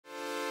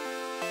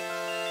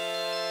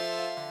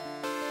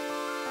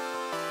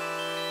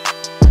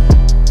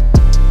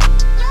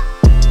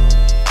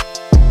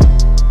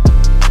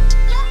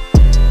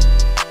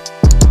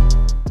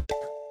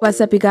What's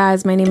up, you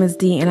guys? My name is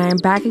Dee and I am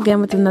back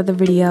again with another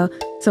video.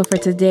 So for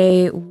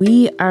today,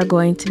 we are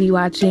going to be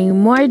watching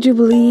more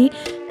DvRhii,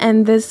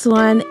 and this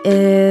one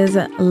is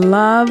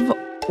Love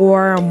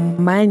or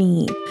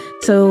Money.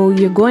 So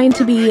you're going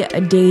to be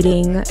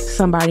dating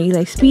somebody,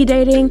 like speed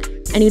dating,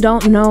 and you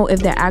don't know if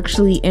they're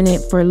actually in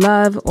it for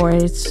love or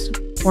it's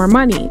for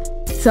money.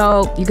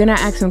 So you're gonna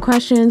ask some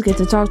questions, get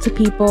to talk to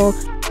people,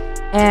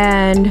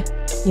 and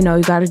you know,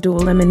 you gotta do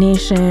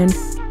elimination.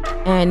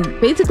 And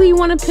basically you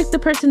want to pick the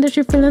person that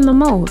you're feeling the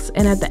most,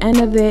 and at the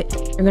end of it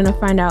you're going to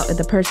find out if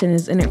the person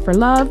is in it for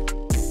love.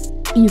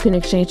 You can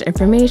exchange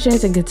information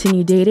and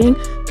continue dating,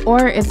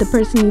 or if the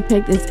person you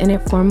picked is in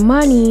it for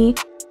money,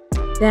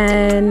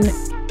 then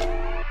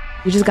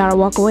you just gotta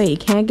walk away. You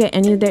can't get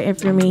any of their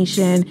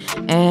information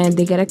and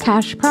they get a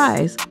cash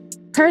prize.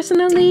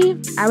 Personally,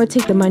 I would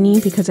take the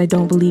money because I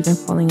don't believe in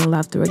falling in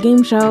love through a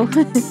game show.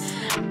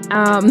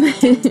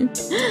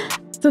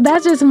 So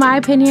that's just my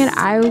opinion.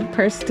 I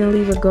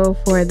personally would go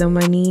for the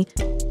money.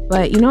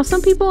 But you know,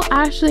 some people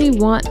actually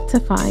want to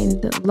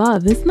find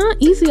love. It's not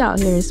easy out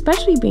here,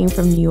 especially being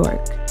from New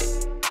York.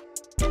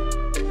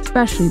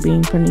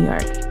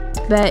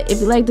 But if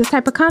you like this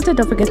type of content,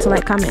 don't forget to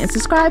like, comment, and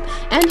subscribe,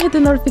 and hit the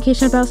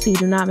notification bell so you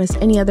do not miss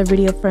any other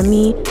video from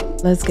me.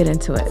 Let's get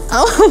into it.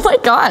 Oh my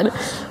god.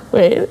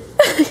 Wait.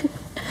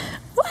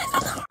 What?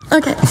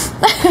 Okay.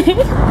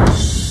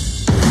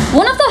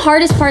 One of the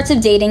hardest parts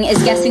of dating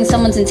is guessing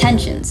someone's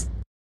intentions.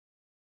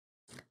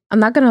 I'm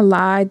not gonna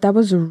lie, that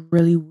was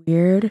really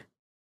weird.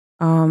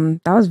 That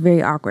was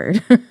very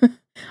awkward.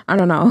 I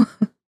don't know.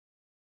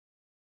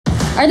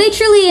 Are they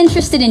truly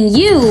interested in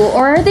you,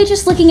 or are they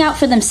just looking out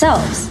for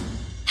themselves?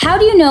 How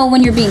do you know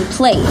when you're being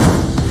played?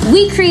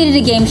 We created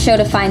a game show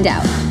to find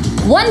out.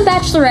 One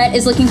bachelorette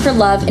is looking for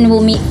love and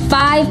will meet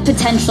 5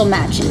 potential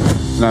matches.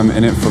 I'm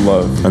in it for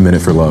love. I'm in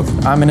it for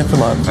love. I'm in it for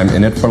love. I'm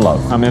in it for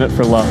love. I'm in it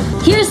for love.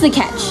 Here's the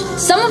catch.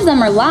 Some of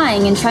them are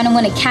lying and trying to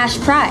win a cash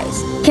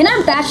prize. Can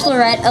our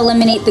bachelorette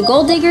eliminate the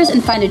gold diggers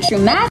and find a true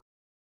match?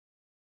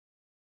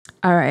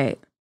 All right.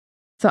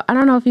 So I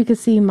don't know if you can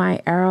see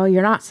my arrow.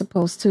 You're not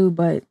supposed to,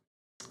 but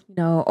you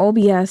know,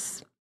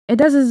 OBS, it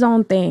does its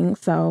own thing.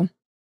 So,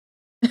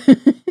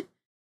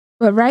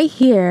 but right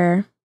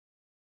here,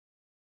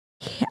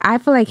 I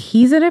feel like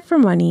he's in it for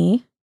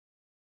money.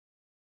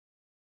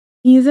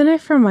 He's in it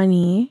for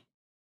money.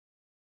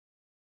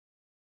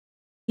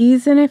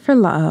 He's in it for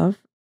love.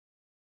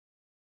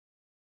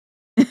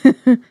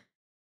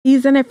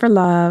 He's in it for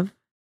love.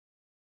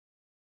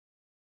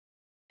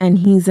 And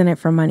he's in it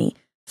for money.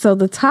 So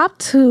the top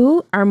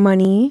 2 are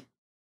money.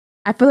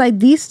 I feel like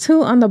these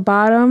 2 on the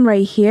bottom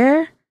right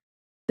here,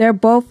 they're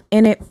both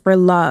in it for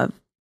love.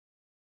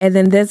 And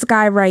then this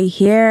guy right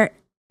here,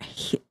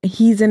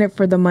 he's in it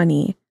for the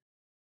money.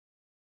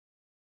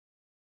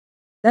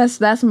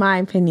 That's my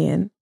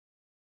opinion.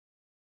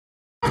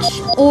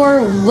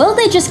 Or will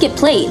they just get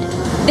played?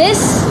 This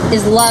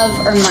is love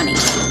or money.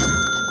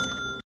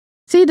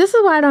 See, this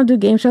is why I don't do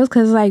game shows,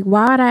 because like,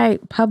 why would I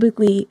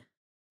publicly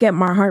get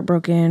my heart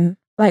broken?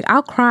 Like,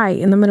 I'll cry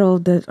in the middle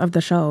of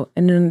the show,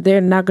 and then they're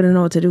not gonna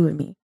know what to do with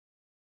me.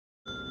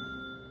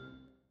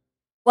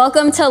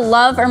 Welcome to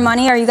Love or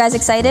Money. Are you guys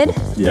excited?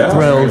 Yeah.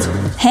 Thrilled.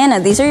 Hannah,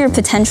 these are your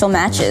potential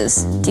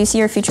matches. Do you see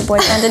your future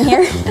boyfriend in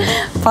here?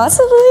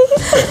 Possibly.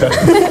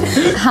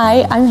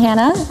 Hi, I'm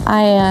Hannah.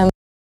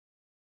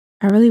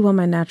 I really want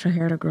my natural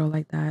hair to grow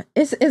like that.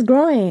 It's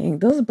growing.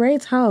 Those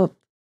braids help.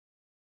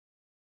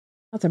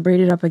 I'll have to braid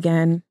it up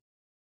again.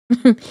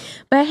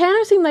 But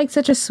Hannah seemed like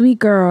such a sweet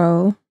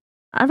girl.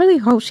 I really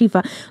hope she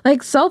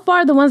like, so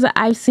far the ones that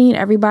I've seen,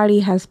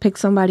 everybody has picked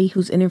somebody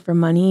who's in it for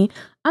money.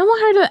 I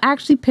want her to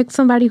actually pick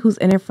somebody who's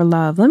in it for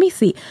love. Let me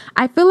see.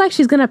 I feel like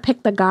she's gonna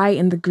pick the guy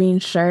in the green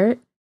shirt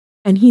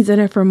and he's in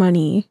it for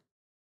money.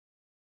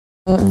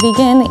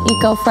 Vegan,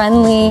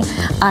 eco-friendly.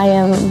 I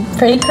am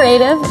pretty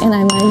creative and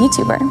I'm a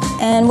YouTuber.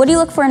 And what do you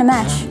look for in a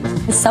match?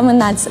 Someone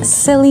that's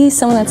silly,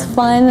 someone that's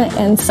fun,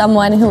 and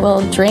someone who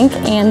will drink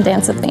and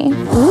dance with me.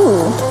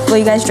 Ooh. Will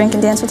you guys drink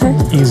and dance with her?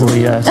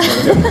 Easily, yes.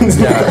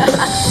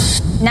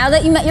 Now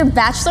that you met your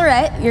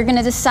bachelorette, you're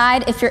gonna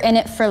decide if you're in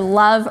it for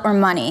love or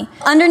money.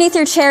 Underneath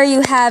your chair,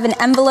 you have an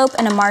envelope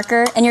and a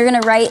marker, and you're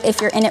gonna write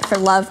if you're in it for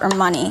love or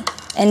money.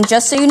 And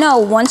just so you know,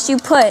 once you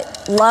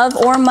put love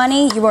or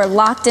money, you are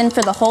locked in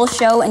for the whole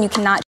show and you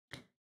cannot.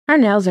 Her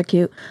nails are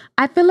cute.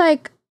 I feel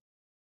like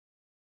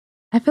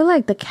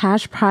the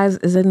cash prize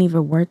isn't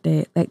even worth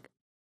it. Like,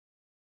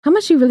 how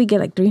much you really get?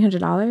 Like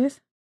 $300?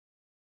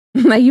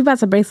 Like, you about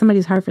to break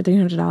somebody's heart for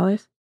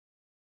 $300?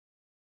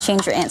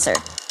 Change your answer.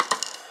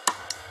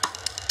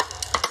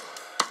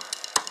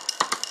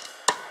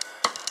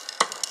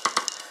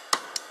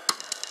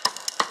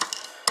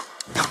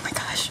 Oh my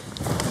gosh.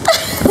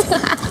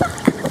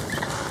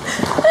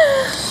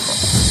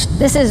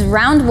 This is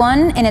round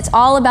 1, and it's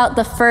all about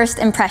the first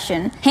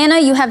impression.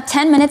 Hannah, you have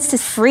 10 minutes to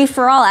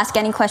free-for-all, ask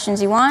any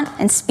questions you want,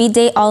 and speed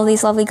date all of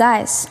these lovely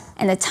guys.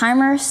 And the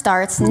timer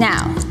starts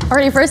now.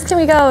 Alrighty, first can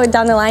we go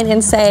down the line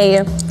and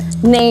say,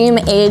 Name,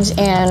 age,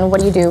 and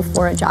what do you do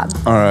for a job?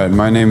 All right,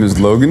 my name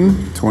is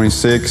Logan,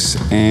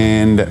 26,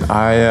 and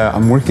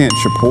I'm working at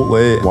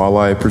Chipotle while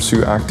I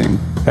pursue acting.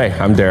 Hey,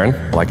 I'm Darren.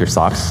 I like your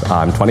socks.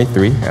 I'm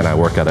 23 and I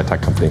work at a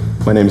tech company.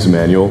 My name's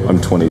Emmanuel.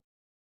 I'm 20.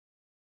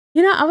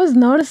 You know, I was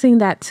noticing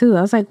that too.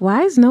 I was like,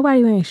 why is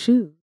nobody wearing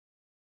shoes?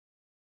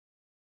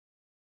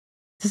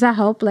 Does that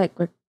help like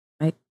with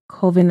like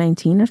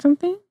COVID-19 or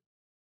something?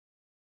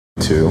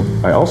 Too.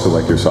 I also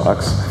like your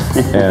socks.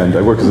 And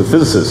I work as a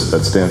physicist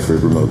at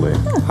Stanford remotely.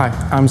 Hi,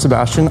 I'm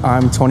Sebastian.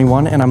 I'm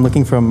 21 and I'm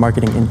looking for a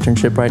marketing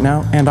internship right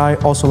now. And I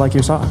also like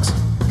your socks.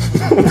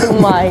 Oh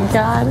my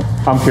God.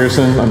 I'm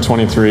Pearson. I'm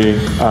 23.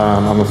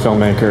 I'm a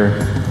filmmaker.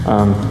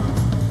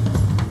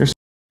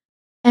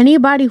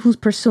 Anybody who's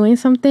pursuing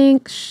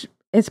something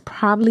is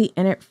probably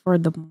in it for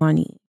the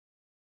money.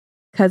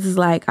 Because it's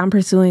like, I'm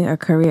pursuing a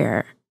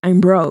career.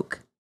 I'm broke,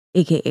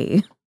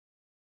 AKA.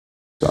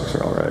 Socks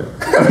are all right.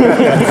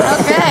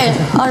 Okay,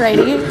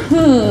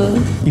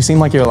 alrighty. You seem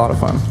like you're a lot of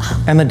fun.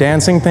 And the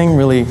dancing thing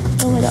really,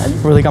 Oh my God.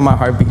 really got my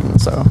heart beating.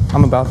 So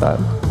I'm about that.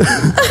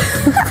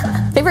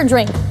 Favorite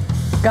drink?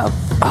 Go.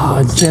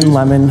 Gin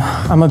lemon.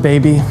 I'm a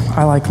baby.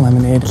 I like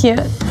lemonade. Cute.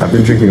 I've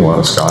been drinking a lot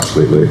of scotch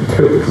lately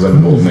because I'm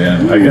an old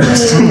man, I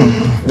guess.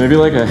 Maybe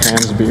like a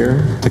Ham's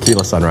beer.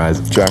 Tequila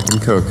Sunrise. Jack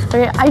and Coke.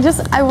 Okay,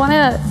 I want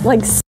to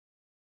like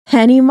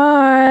Henny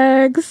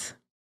mugs.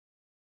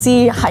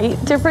 see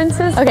height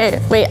differences.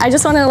 Okay, wait, I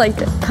just want to like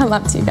come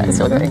up to you guys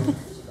real quick.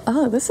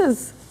 Oh, this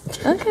is,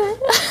 okay.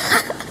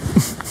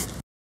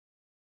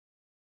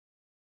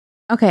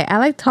 Okay, I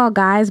like tall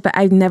guys, but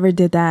I never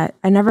did that.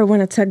 I never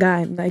went up to a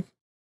guy and like,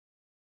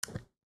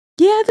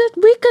 yeah,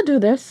 we could do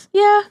this.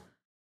 Yeah,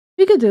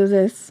 we could do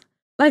this.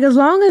 Like, as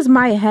long as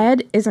my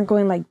head isn't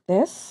going like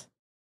this,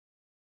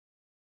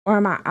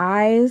 or my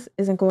eyes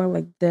isn't going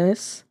like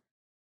this,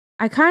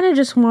 I kind of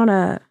just want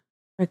to,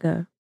 like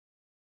you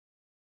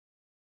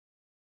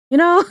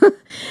know,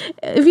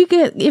 if you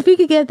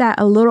could get that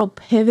a little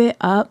pivot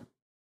up,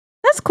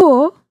 that's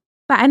cool.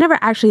 But I never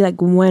actually like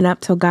went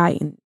up to a guy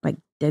and like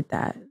did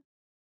that.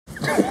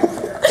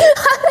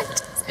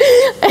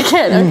 I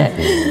can't, okay.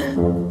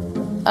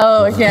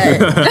 Oh, okay.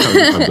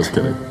 I'm just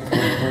kidding.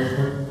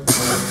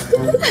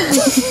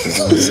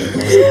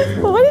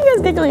 What are you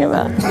guys giggling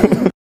about?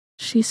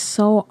 She's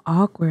so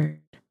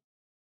awkward.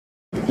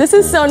 This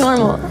is so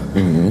normal.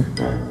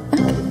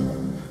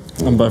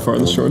 I'm by far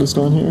the shortest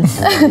one here.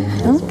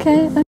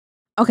 Okay.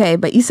 Okay,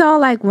 but you saw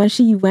like when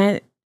she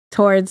went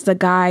towards the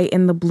guy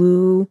in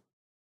the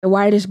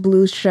whitish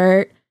blue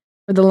shirt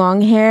with the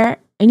long hair,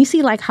 and you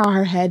see like how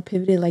her head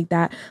pivoted like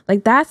that.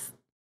 Like that's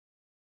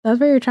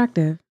very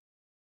attractive.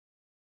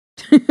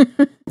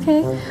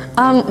 Okay.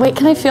 Wait,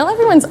 can I feel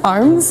everyone's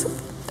arms?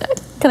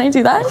 Can I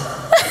do that?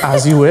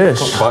 As you wish.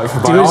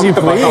 Do as you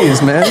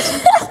please, man.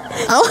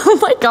 Oh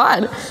my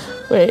God.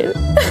 Wait.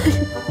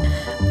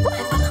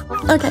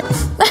 Okay.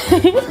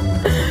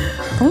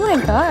 Oh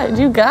my God,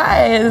 you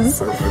guys.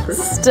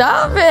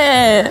 Stop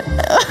it.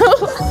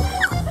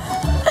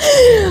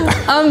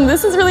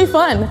 This is really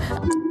fun.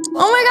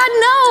 Oh my God,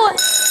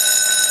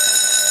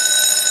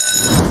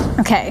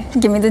 no. Okay,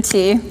 give me the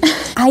tea.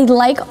 I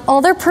like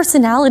all their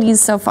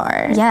personalities so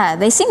far. Yeah,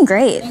 they seem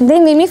great. They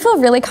made me feel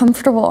really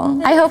comfortable.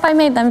 I hope I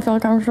made them feel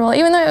comfortable,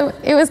 even though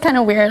it was kind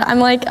of weird. I'm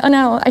like, oh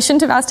no, I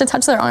shouldn't have asked to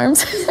touch their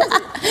arms.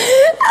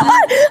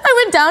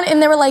 I went down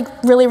and they were like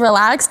really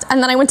relaxed,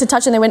 and then I went to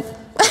touch and they went,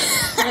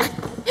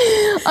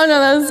 oh no,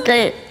 that was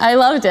great. I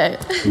loved it.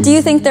 Do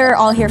you think they're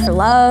all here for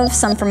love,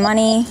 some for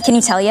money? Can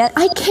you tell yet?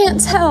 I can't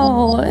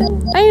tell.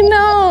 I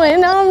know,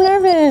 and now I'm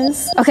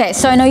nervous. Okay,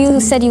 so I know you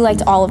said you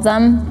liked all of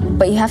them,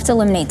 but you have to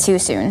eliminate 2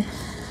 soon.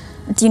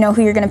 Do you know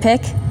who you're gonna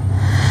pick?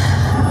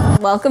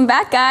 Welcome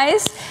back,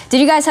 guys.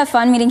 Did you guys have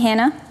fun meeting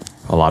Hannah?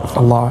 A lot of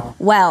fun. A lot.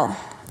 Well,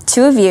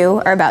 2 of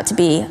you are about to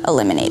be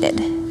eliminated.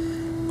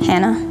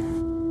 Hannah?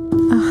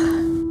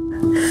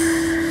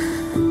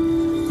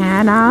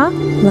 Hannah?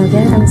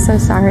 Logan, I'm so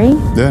sorry.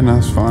 Yeah, no,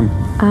 it's fun.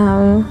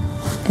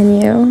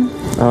 And you?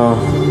 Oh,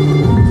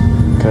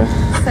 okay.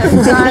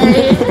 So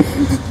sorry.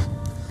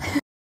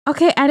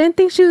 Okay, I didn't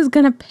think she was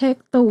gonna pick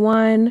the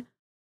one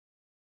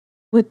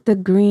with the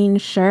green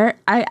shirt.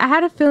 I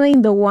had a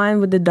feeling the one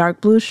with the dark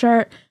blue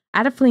shirt, I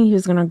had a feeling he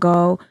was gonna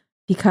go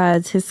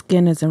because his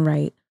skin isn't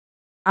right.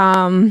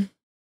 I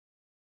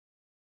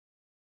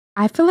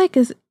feel like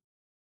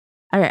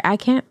alright, I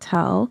can't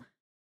tell,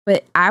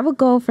 but I would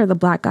go for the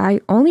black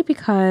guy only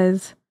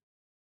because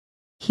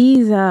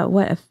he's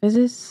a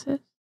physicist?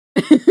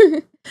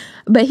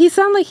 But he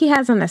sounds like he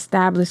has an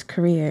established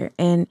career,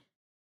 and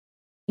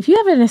if you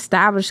have an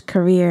established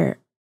career,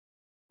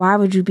 why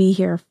would you be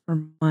here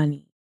for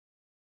money?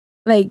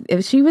 Like,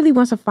 if she really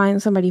wants to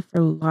find somebody for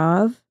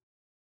love,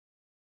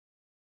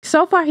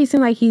 so far he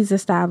seemed like he's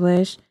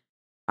established.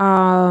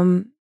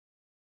 I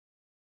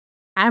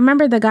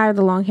remember the guy with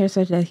the long hair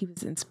said that he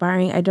was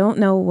inspiring. I don't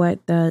know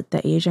what the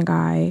Asian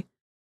guy,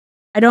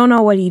 I don't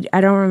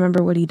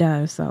remember what he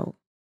does. So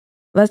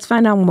let's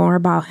find out more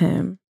about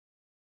him.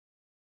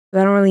 I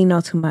don't really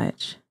know too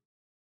much,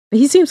 but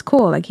he seems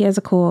cool. Like he has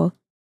a cool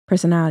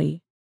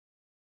personality.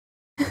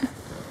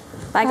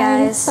 Bye,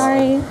 guys.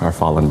 Sorry. Our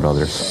fallen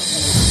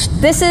brothers.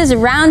 This is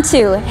round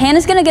 2.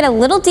 Hannah's gonna get a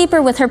little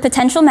deeper with her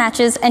potential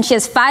matches, and she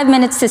has 5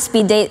 minutes to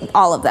speed date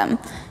all of them.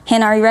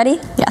 Hannah, are you ready?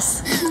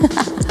 Yes.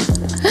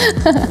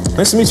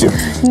 Nice to meet you.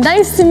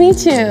 Nice to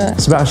meet you.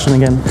 Sebastian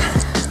again.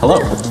 Hello.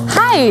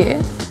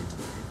 Hi.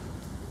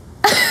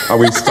 Are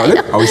we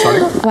started?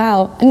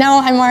 Wow. Now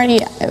I'm already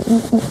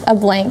a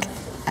blank.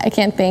 I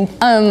can't think.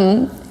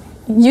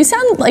 You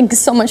sound like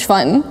so much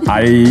fun.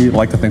 I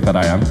like to think that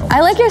I am.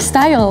 I like your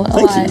style a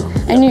lot. you.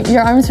 And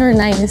your arms were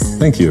nice.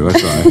 Thank you. I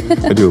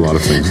try. I do a lot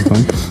of things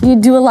with them. You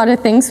do a lot of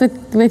things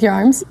with your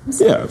arms.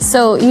 Yeah.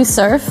 So you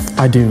surf?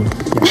 I do.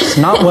 Yes.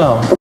 Not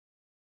well.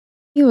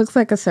 He looks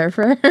like a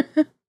surfer.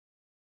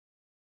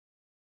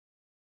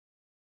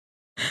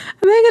 I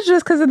think it's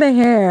just because of the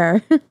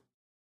hair.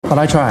 But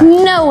I try.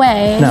 No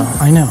way. No,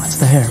 I know. It's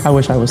the hair. I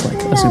wish I was like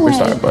a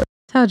superstar, way. but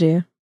Told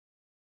you.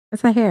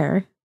 It's the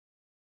hair.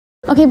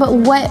 Okay, but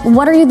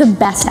what are you the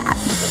best at?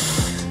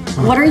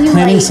 What are you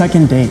planning like?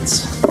 second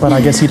dates. But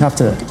I guess you'd have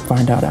to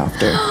find out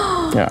after.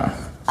 Yeah.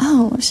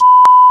 Oh,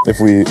 If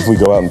we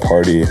go out and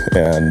party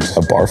and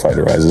a bar fight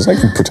arises, I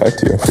can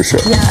protect you for sure.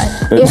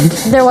 yeah.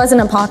 If there was an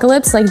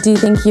apocalypse, like, do you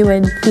think you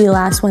would be the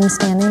last one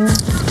standing?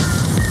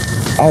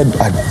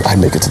 I'd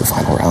make it to the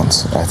final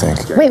rounds, I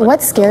think. Wait,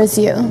 what scares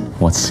you?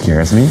 What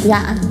scares me?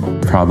 Yeah.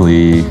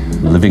 Probably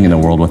living in a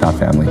world without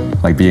family.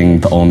 Like being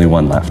the only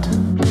one left.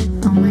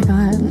 Oh my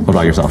God. What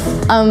about yourself?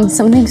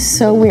 Something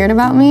so weird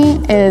about me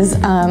is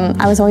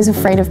I was always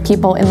afraid of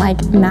people in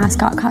like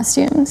mascot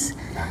costumes,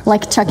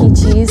 like Chuck E.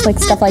 Cheese, like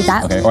stuff like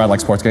that. Okay, or I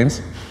like sports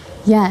games.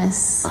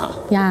 Yes.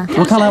 Yeah.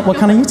 What kind of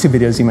YouTube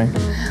videos you make?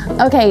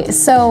 Okay,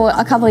 so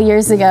a couple of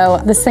years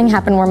ago, this thing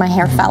happened where my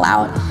hair fell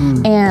out,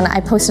 and I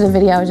posted a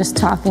video just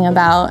talking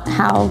about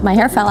how my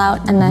hair fell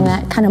out, and then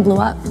that kind of blew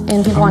up,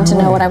 and people wanted to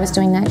know what I was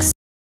doing next.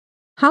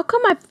 How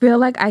come I feel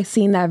like I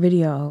seen that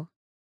video?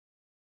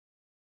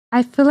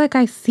 I feel like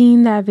I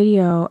seen that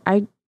video.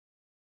 I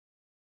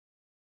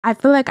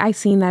feel like I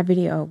seen that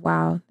video.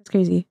 Wow, that's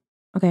crazy.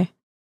 Okay.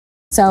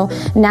 So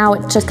now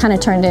it just kind of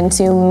turned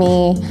into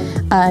me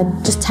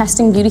just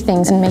testing beauty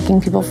things and making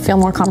people feel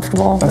more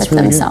comfortable with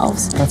really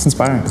themselves. Good. That's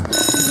inspiring. No!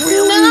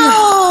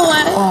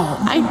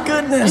 Oh my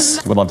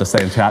goodness. Would love to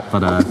stay in chat,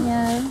 but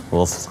Yeah.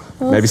 we'll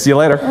maybe see you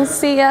later. We'll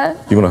see ya.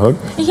 You want a hug?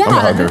 Yeah. I'm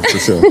a hugger, for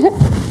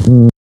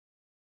sure.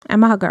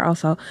 I'm a hugger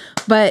also.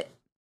 But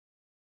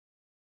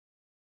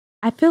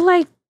I feel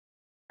like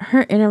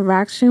her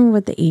interaction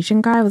with the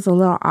Asian guy was a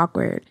little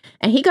awkward.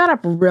 And he got up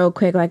real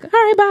quick, like, all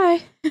right,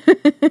 bye.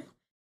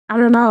 I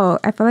don't know.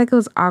 I feel like it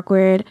was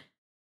awkward.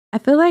 I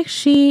feel like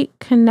she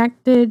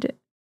connected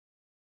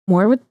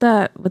more with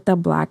the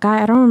black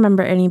guy. I don't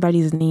remember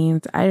anybody's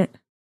names. I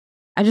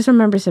just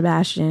remember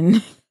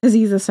Sebastian because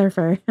he's a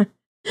surfer.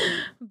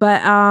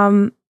 But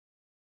I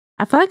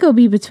feel like it'll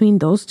be between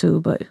those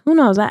two, but who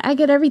knows? I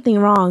get everything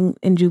wrong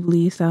in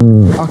Jubilee, so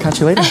I'll catch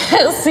you later.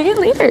 See you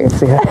later.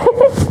 See ya.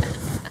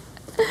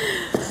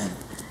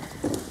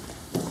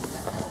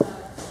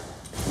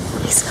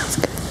 He smells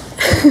good.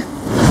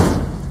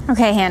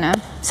 Okay, Hannah.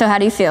 So how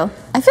do you feel?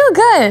 I feel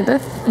good.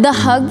 The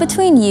hug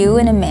between you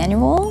and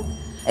Emmanuel,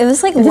 it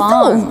was like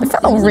long. It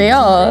felt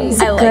real.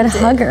 He's a I good liked it.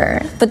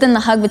 hugger. But then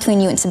the hug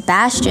between you and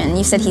Sebastian,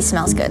 you said he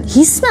smells good.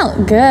 He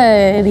smelled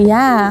good,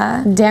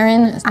 yeah.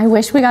 Darren, I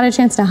wish we got a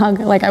chance to hug.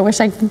 Like, I wish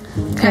I could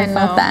have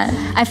felt that.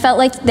 I felt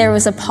like there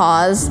was a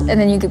pause,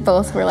 and then you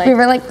both were like, We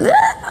were like,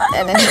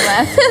 and then he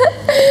left.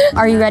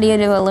 Are you ready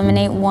to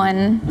eliminate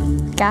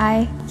one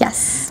guy?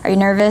 yes. Are you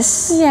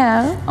nervous?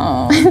 Yeah.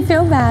 Oh. I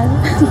feel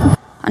bad.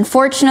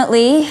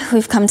 Unfortunately,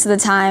 we've come to the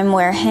time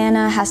where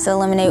Hannah has to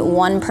eliminate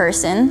one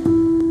person.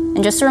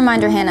 And just a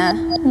reminder, Hannah,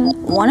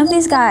 one of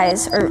these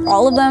guys, or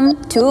all of them,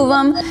 two of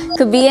them,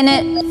 could be in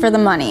it for the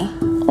money.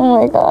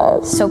 Oh my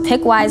God. So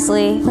pick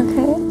wisely,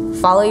 Okay.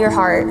 follow your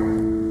heart.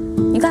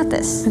 You got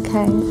this.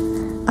 Okay.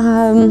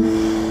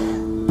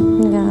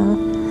 Yeah.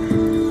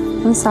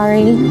 I'm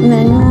sorry,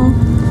 Emmanuel.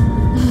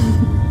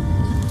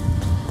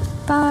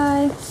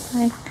 Bye.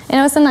 Bye. And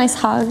it was a nice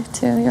hug,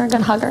 too. You're a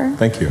good hugger.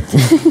 Thank you.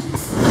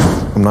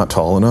 I'm not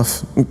tall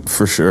enough,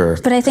 for sure.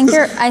 But I think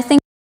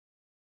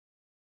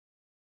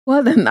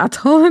well, they're not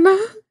tall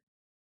enough.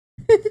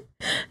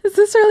 Is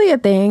this really a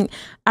thing?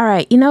 All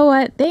right, you know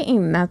what? There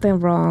ain't nothing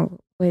wrong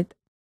with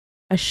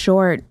a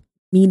short,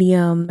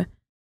 medium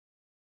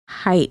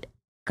height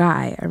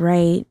guy, all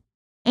right?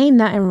 Ain't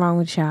nothing wrong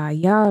with y'all.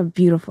 Y'all are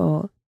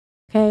beautiful.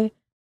 Okay.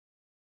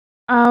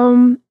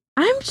 I'm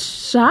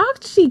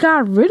shocked she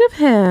got rid of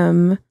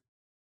him.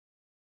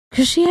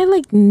 Cause she had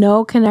like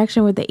no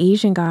connection with the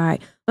Asian guy.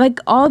 Like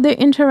all their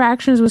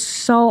interactions was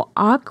so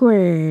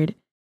awkward.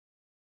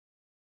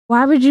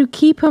 Why would you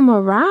keep him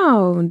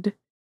around?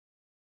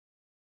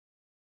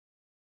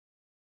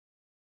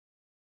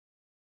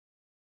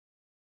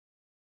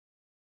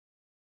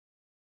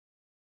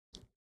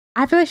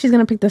 I feel like she's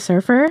gonna pick the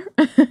surfer.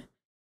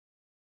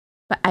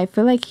 But I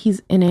feel like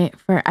he's in it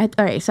for all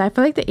right, so I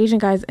feel like the Asian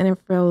guy's in it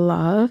for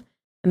love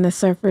and the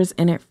surfer's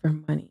in it for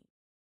money.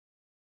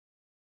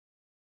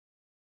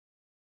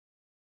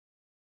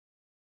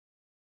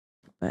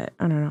 but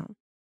I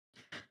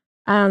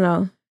don't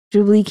know.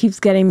 Jubilee keeps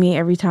getting me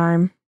every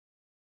time.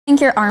 I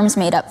think your arms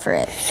made up for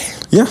it.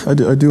 Yeah, I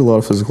do a lot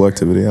of physical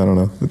activity. I don't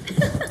know.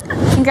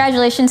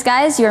 Congratulations,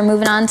 guys. You are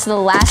moving on to the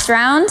last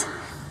round.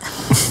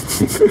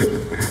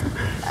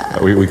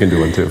 We can do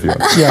one too if you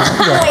want.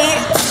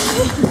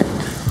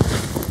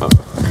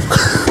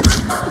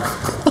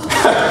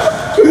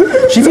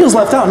 She feels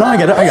left out. No, I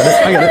get it. Yeah,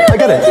 thank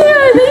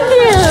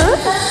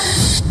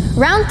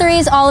you. Round 3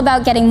 is all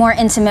about getting more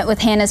intimate with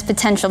Hannah's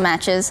potential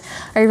matches.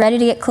 Are you ready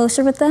to get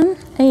closer with them?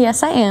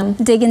 Yes, I am.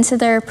 Dig into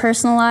their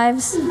personal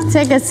lives?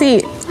 Take a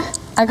seat.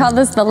 I call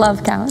this the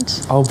love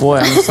couch. Oh boy,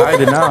 I'm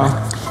excited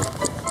now.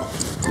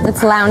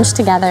 Let's lounge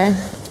together.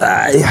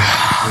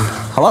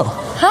 Hello.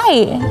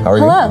 Hi. How are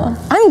you? Hello.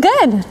 I'm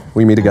good.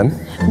 We meet again.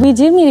 We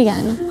do meet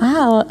again.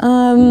 Wow.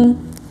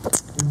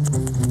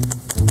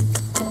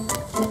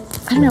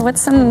 I don't know,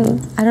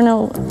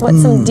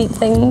 what's some deep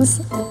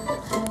things?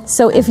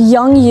 So if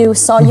young you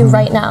saw you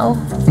right now,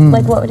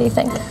 like what would you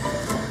think?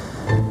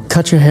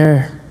 Cut your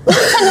hair.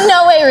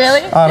 No way,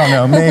 really? I don't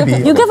know,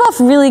 maybe. You give off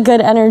really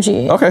good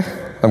energy. Okay,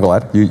 I'm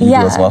glad. You do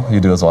as well. You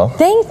do as well.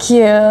 Thank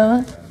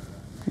you.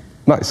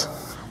 Nice.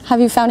 Have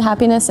you found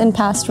happiness in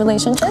past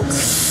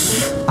relationships?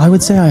 I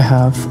would say I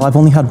have. I've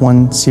only had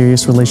one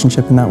serious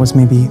relationship, and that was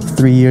maybe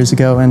 3 years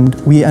ago, and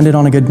we ended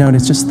on a good note.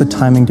 It's just the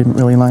timing didn't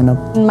really line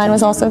up. Mine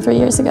was also 3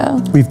 years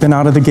ago. We've been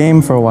out of the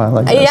game for a while,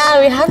 I guess.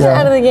 Yeah, we have been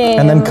out of the game.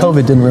 And then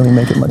COVID didn't really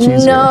make it much easier.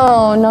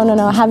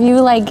 No. Have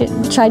you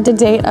tried to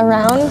date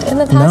around in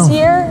the past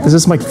year? This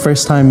is my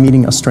first time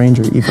meeting a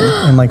stranger even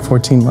in like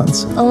 14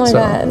 months. Oh my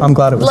God. I'm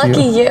glad it was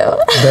Lucky you.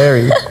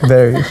 Very,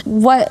 very.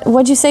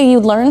 What'd you say you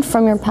learned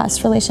from your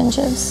past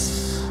relationships?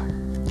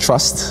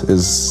 Trust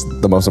is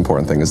the most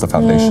important thing, is the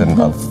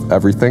foundation of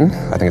everything.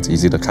 I think it's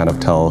easy to kind of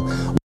tell.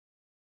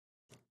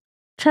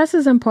 Trust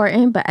is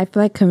important, but I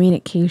feel like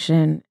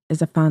communication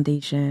is a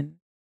foundation.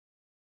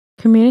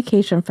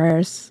 Communication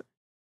first,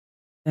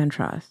 then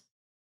trust.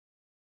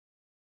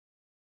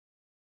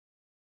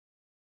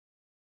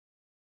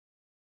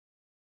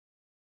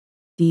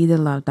 D, the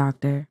love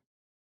doctor.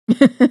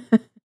 With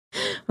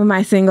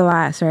my single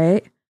ass,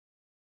 right?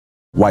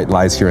 White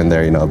lies here and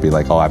there, be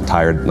like, oh, I'm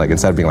tired. Like,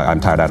 instead of being like, I'm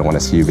tired, I don't want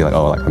to see you, be like,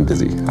 oh, like, I'm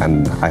busy.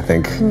 And I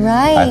think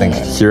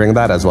hearing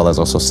that, as well as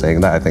also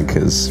saying that, I think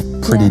is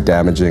pretty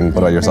damaging. What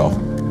about yourself?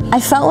 I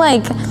felt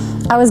like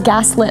I was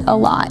gaslit a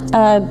lot.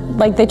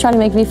 Like, they try to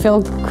make me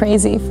feel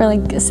crazy for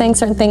like saying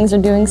certain things or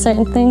doing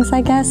certain things,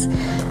 I guess.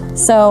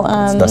 So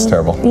that's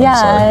terrible.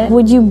 Yeah.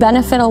 Would you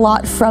benefit a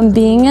lot from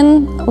being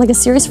in like a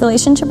serious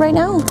relationship right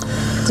now?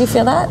 Do you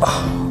feel that?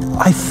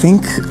 I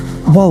think,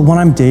 well, when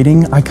I'm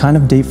dating, I kind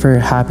of date for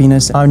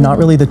happiness. I'm not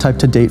really the type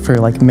to date for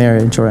like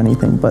marriage or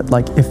anything, but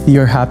like if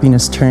your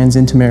happiness turns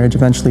into marriage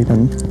eventually,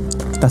 then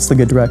that's the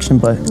good direction,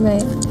 but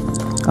right.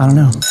 I don't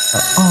know.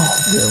 Oh,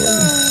 really?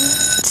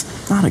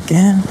 Not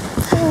again.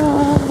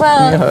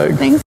 Well,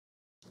 thanks.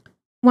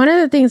 One of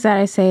the things that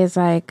I say is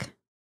like,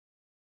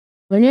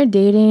 when you're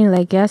dating,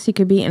 like, yes, you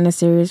could be in a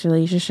serious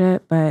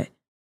relationship, but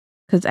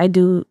because I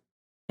do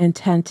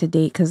intend to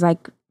date, because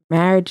like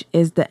marriage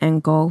is the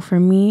end goal for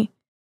me.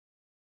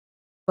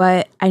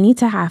 But I need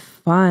to have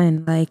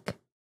fun. Like,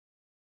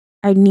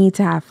 I need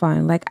to have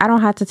fun. Like, I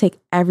don't have to take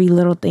every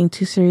little thing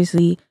too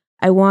seriously.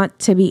 I want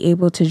to be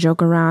able to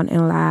joke around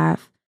and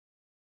laugh,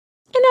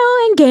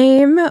 and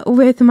game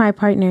with my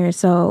partner.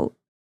 So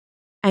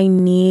I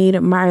need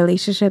my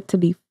relationship to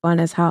be fun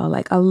as hell.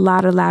 Like, a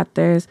lot of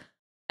laughters.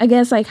 I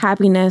guess like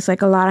happiness,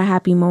 like a lot of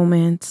happy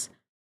moments.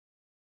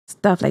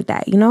 Stuff like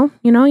that, you know?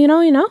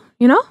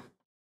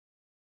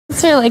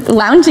 So you're like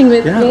lounging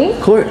with me?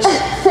 Of course.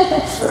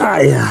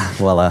 Yeah.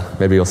 Well,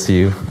 maybe you'll see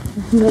you.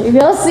 Maybe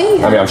I'll see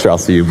you. I mean, I'm sure I'll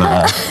see you,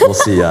 but we'll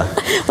see.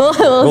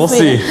 We'll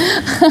see.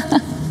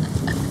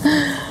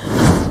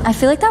 I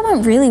feel like that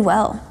went really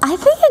well. I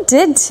think it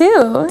did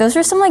too. Those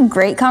were some like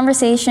great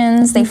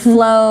conversations. They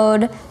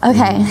flowed.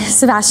 Okay,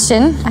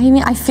 Sebastian. I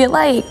mean, I feel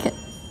like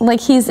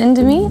he's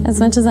into me as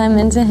much as I'm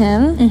into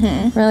him.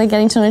 Really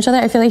getting to know each other.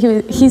 I feel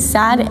like he's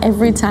sad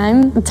every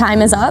time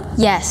time is up.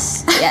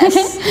 Yes.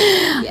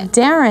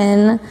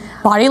 Darren,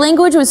 body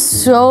language was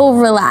so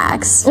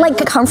relaxed, like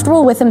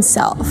comfortable with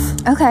himself.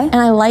 Okay. And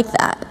I like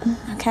that.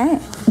 Okay.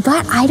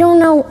 But I don't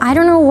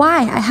know why.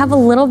 I have a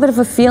little bit of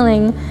a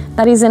feeling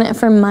that he's in it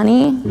for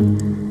money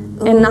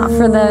and not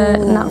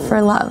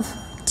for love.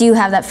 Do you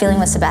have that feeling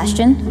with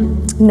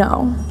Sebastian?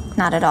 No.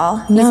 Not at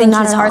all? No, you think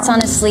not his at heart's all.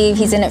 on his sleeve,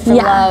 he's in it for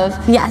love?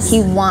 Yes.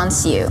 He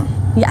wants you?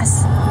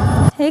 Yes.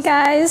 Hey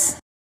guys.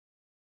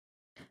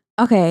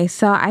 Okay,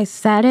 so I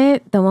said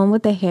it, the one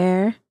with the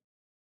hair.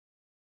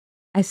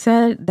 I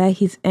said that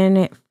he's in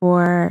it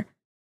for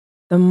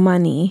the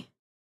money.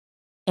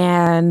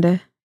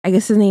 And I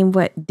guess his name,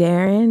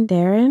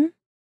 Darren?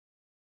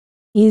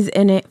 He's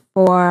in it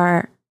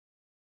for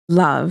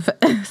love.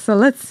 So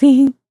let's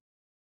see.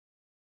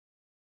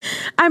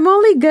 I'm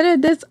only good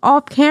at this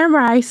off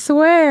camera, I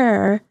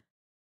swear.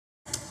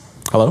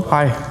 Hello?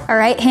 Hi. All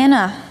right,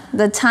 Hannah,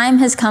 the time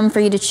has come for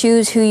you to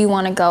choose who you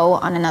want to go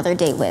on another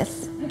date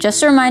with.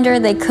 Just a reminder,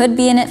 they could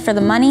be in it for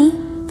the money,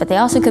 but they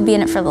also could be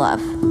in it for the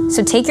love.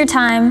 So take your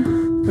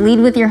time, lead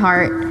with your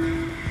heart.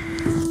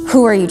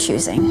 Who are you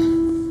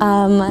choosing?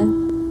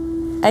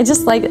 I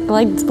just like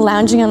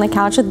lounging on the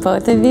couch with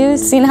both of you.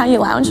 Seeing how you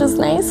lounge was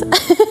nice.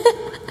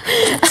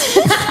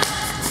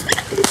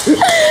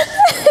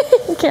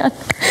 Can't.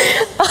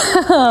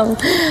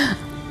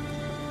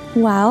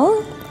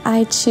 Well,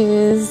 I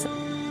choose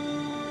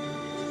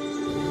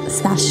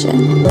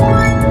Sebastian.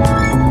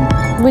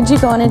 Would you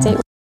go on a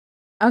date?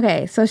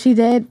 Okay, so she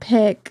did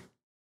pick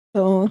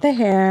the one with the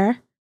hair.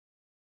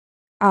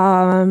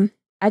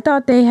 I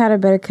thought they had a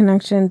better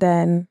connection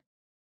than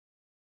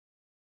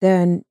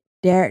Darren,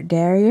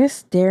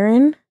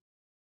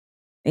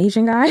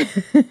 Asian guy.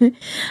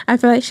 I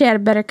feel like she had a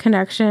better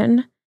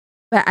connection,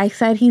 but I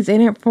said he's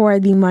in it for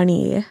the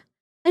money.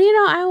 And you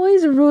know, I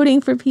always rooting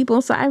for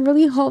people, so I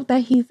really hope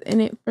that he's in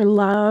it for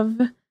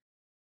love.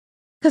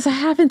 Because I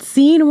haven't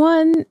seen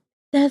one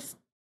that's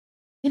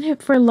in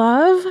it for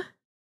love.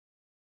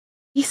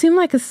 He seemed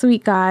like a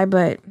sweet guy,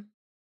 but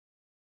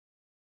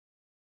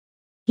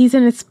he's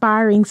an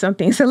inspiring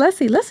something. So let's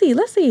see.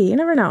 You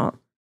never know.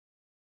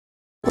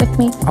 With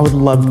me? I would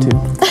love to.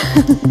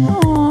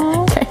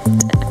 Aww. Okay.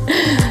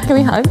 Can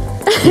we hug?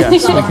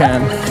 Yes, we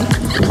can.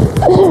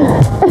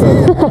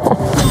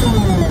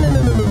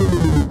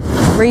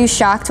 Were you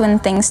shocked when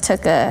things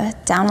took a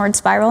downward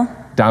spiral?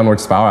 Downward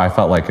spiral, I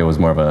felt like it was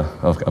more of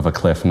a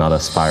cliff, not a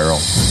spiral.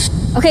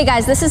 Okay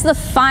guys, this is the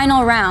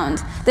final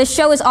round. This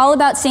show is all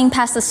about seeing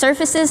past the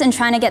surfaces and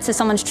trying to get to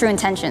someone's true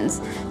intentions.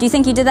 Do you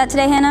think you did that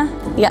today, Hannah?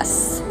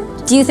 Yes.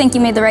 Do you think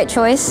you made the right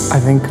choice? I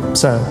think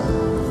so.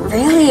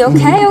 Really?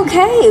 Okay,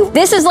 okay.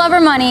 This is Love or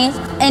Money,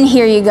 and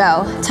here you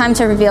go. Time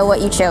to reveal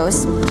what you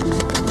chose.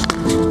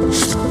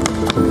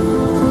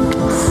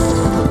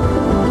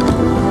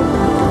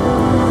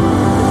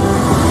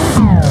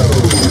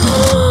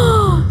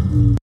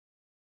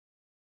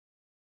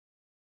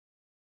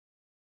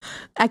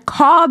 I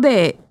called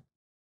it.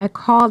 I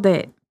called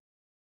it.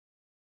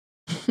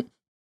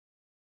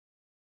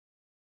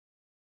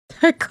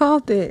 I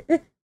called it.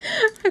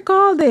 I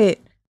called it.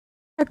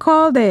 I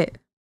called it.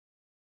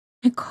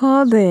 I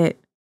called it.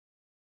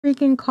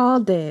 Freaking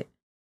called it.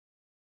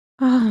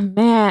 Oh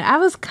man, I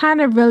was kind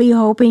of really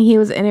hoping he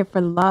was in it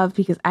for love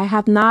because I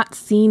have not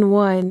seen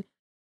one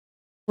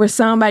where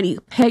somebody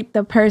picked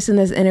the person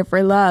that's in it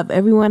for love.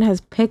 Everyone has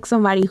picked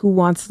somebody who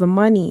wants the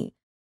money.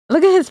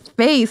 Look at his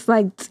face,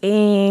 like,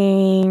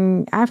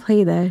 dang, I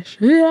played the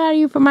shit out of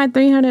you for my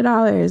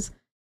 $300.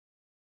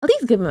 At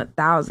least give him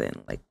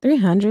 1,000, like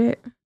 300.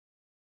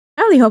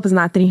 I really hope it's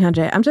not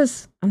 300. I'm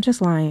just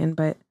lying,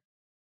 but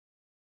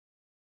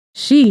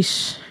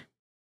sheesh.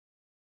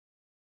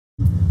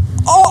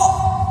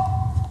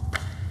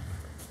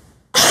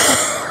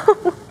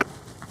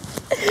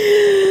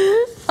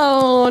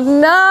 Oh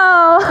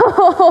no!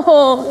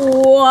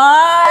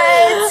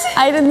 What?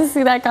 I didn't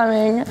see that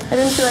coming.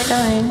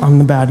 I'm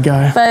the bad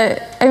guy.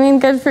 But I mean,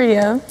 good for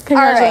you.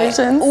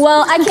 Congratulations. All right.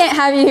 Well, I can't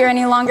have you here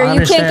any longer. You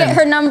can't get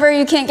her number.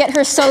 You can't get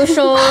her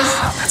socials.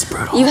 That's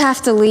brutal. You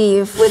have to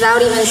leave without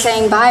even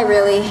saying bye,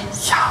 really.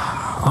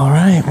 Yeah. All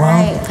right.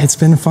 Well, it's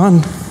been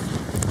fun.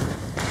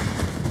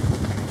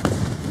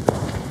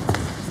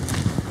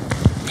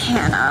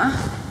 Hannah.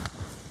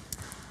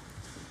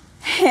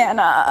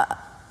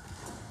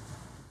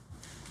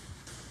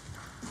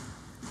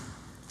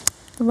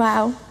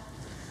 Wow.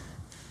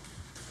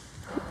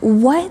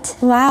 What?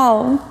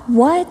 Wow.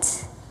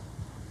 What?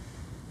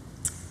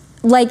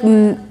 Like,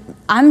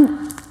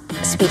 I'm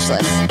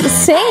speechless.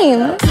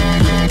 Same.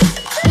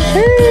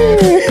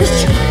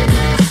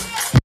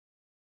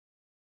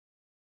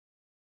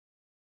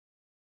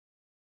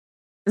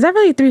 Is that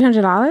really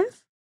 $300?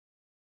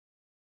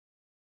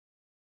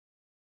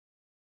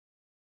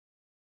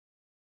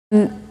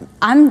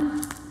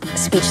 I'm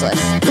speechless.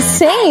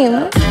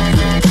 Same.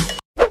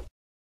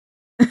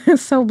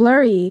 It's so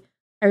blurry.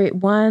 All right,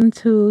 1,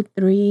 2,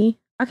 3.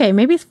 Okay,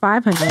 maybe it's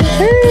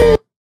 500.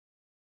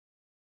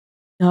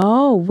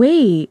 No,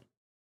 wait.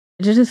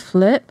 Did it just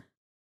flip?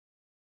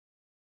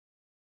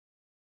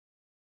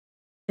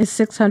 It's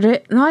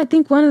 600. No, I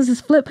think one is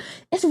this flip.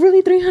 It's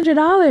really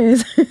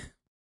 $300.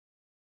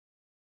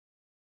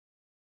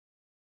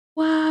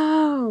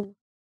 Wow.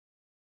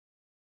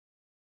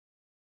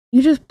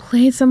 You just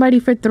played somebody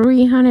for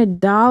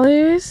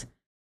 $300?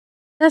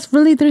 That's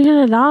really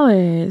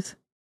 $300.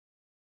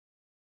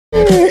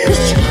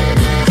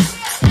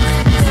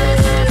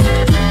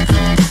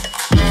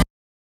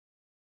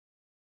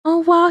 Oh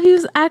wow, he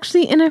was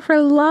actually in it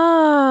for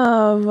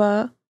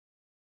love.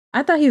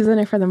 I thought he was in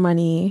it for the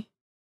money.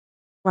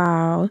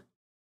 Wow.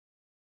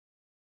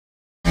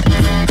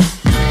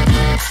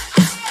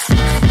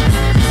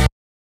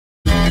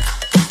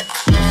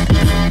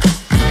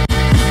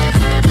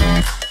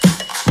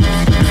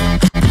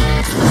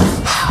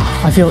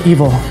 I feel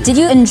evil. Did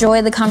you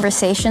enjoy the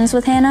conversations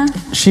with Hannah?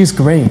 She's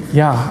great,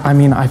 yeah. I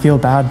mean, I feel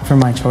bad for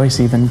my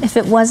choice even. If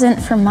it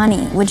wasn't for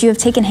money, would you have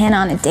taken Hannah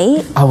on a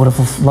date? I would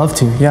have loved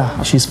to,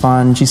 yeah. She's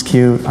fun, she's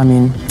cute. I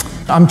mean,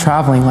 I'm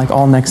traveling like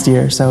all next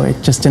year, so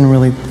it just didn't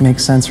really make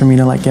sense for me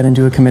to like get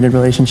into a committed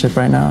relationship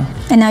right now.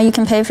 And now you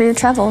can pay for your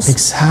travels.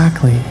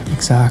 Exactly.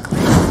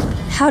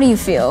 How do you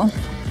feel?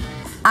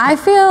 I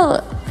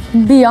feel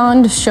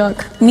beyond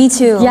shook. Me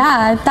too.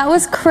 Yeah, that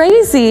was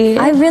crazy.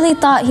 I really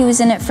thought he was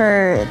in it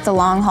for the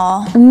long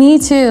haul. Me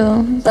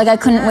too. Like I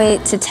couldn't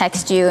wait to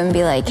text you and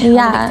be like,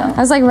 yeah, I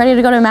was like ready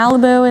to go to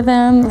Malibu with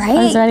him. Right?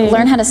 I was ready.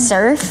 Learn how to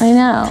surf. I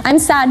know. I'm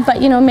sad,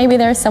 but you know, maybe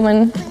there's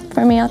someone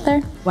for me out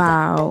there.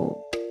 Wow.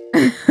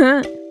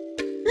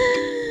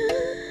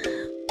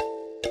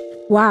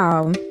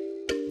 Wow.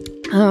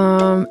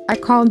 I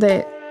called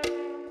it.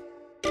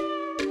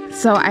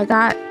 So I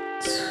got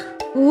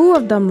 2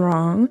 of them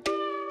wrong.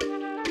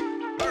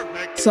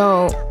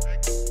 So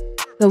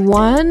the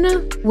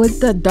one with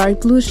the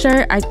dark blue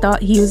shirt, I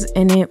thought he was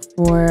in it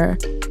for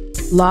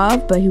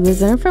love, but he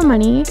was in it for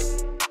money.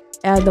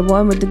 And the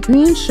one with the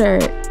green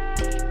shirt,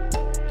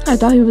 I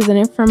thought he was in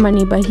it for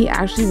money, but he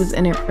actually was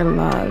in it for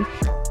love.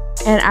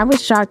 And I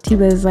was shocked he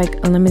was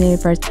like eliminated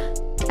first.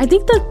 I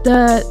think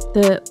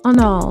oh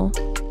no.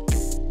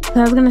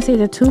 I was gonna say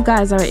the 2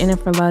 guys that were in it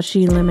for love,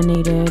 she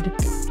eliminated.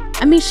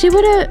 I mean, she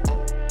would have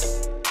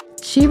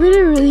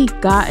really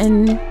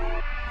gotten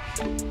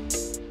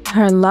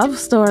her love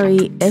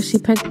story if she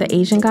picked the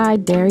Asian guy,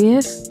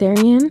 Darian.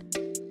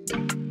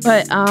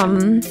 But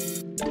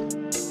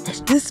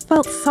it just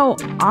felt so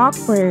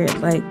awkward.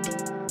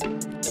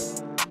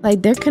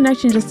 Like their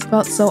connection just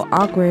felt so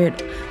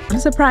awkward. I'm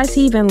surprised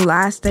he even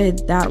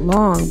lasted that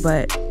long,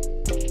 but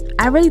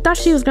I really thought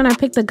she was gonna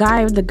pick the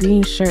guy with the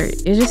green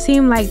shirt. It just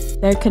seemed like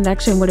their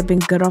connection would have been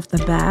good off the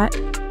bat,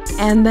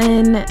 and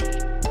then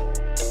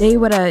they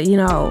would have, you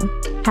know,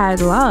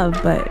 had love.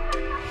 But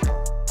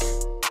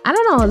I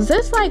don't know, is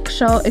this like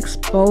show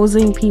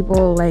exposing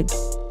people, like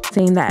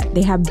saying that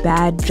they have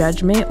bad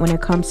judgment when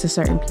it comes to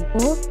certain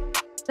people?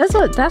 That's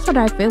what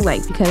I feel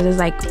like, because it's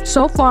like,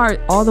 so far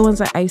all the ones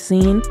that I've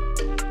seen,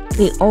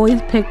 they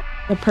always pick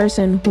the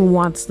person who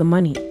wants the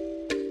money.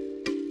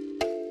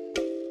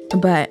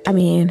 But I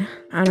mean,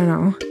 I don't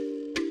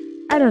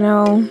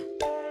know.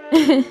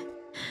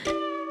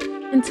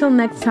 Until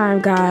next time,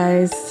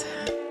 guys,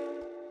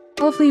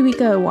 hopefully we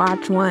could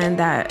watch one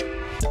that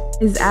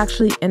is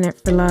actually in it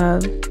for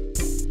love.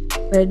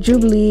 But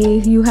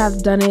DvRhii, you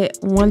have done it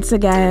once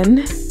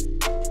again.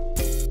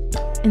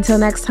 Until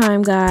next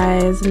time,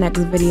 guys, next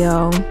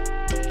video.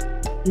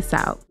 Peace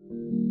out.